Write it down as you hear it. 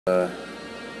all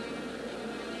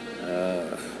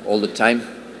the time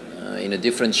in a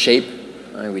different shape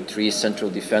with 3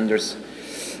 central defenders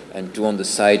and 2 on the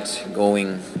side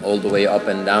going all the way up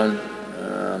and down.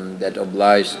 That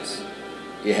obliged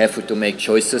Ihefu to make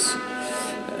choices.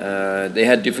 They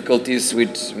had difficulties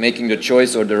with making the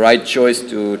choice or the right choice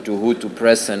to who to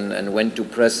press and when to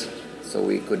press, so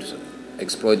we could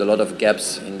exploit a lot of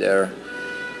gaps in their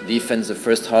defense the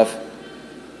first half.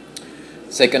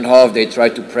 Second half they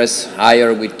tried to press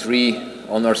higher with 3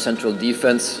 on our central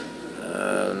defense.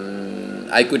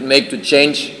 I could make the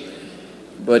change,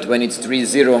 but when it's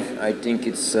 3-0 I think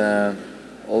it's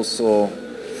also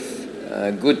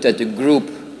good that the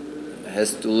group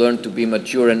has to learn to be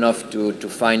mature enough to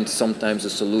find sometimes a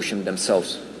solution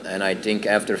themselves. And I think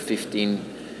after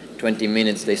 15-20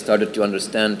 minutes they started to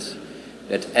understand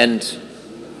that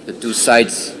the 2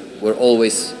 sides were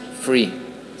always free.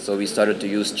 So we started to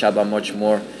use Chaba much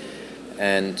more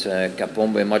and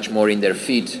Kapombe much more in their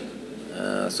feet.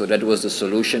 So that was the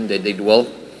solution. They did well.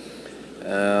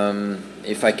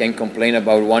 If I can complain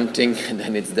about one thing,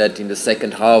 then it's that in the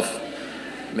second half,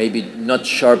 maybe not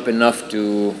sharp enough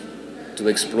to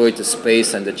exploit the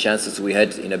space and the chances we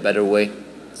had in a better way,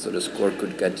 so the score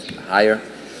could get higher.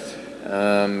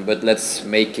 But let's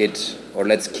make it, or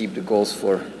let's keep the goals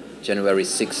for January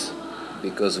 6th,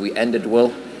 because we ended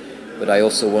well, but I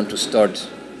also want to start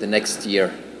the next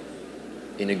year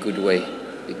in a good way,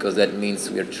 because that means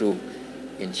we are through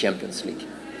in Champions League.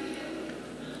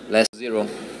 Last 0,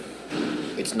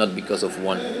 it's not because of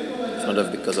 1, it's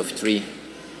not because of 3,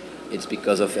 it's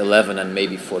because of 11 and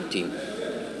maybe 14.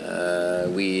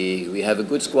 We have a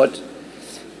good squad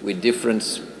with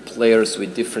different players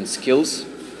with different skills,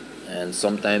 and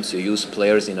sometimes you use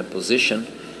players in a position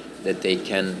that they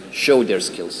can show their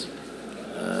skills.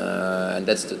 And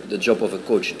that's the job of a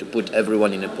coach, to put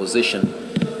everyone in a position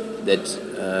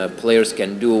that players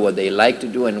can do what they like to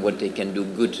do and what they can do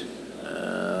good.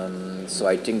 So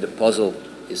I think the puzzle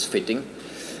is fitting,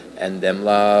 and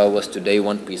Demla was today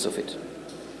one piece of it.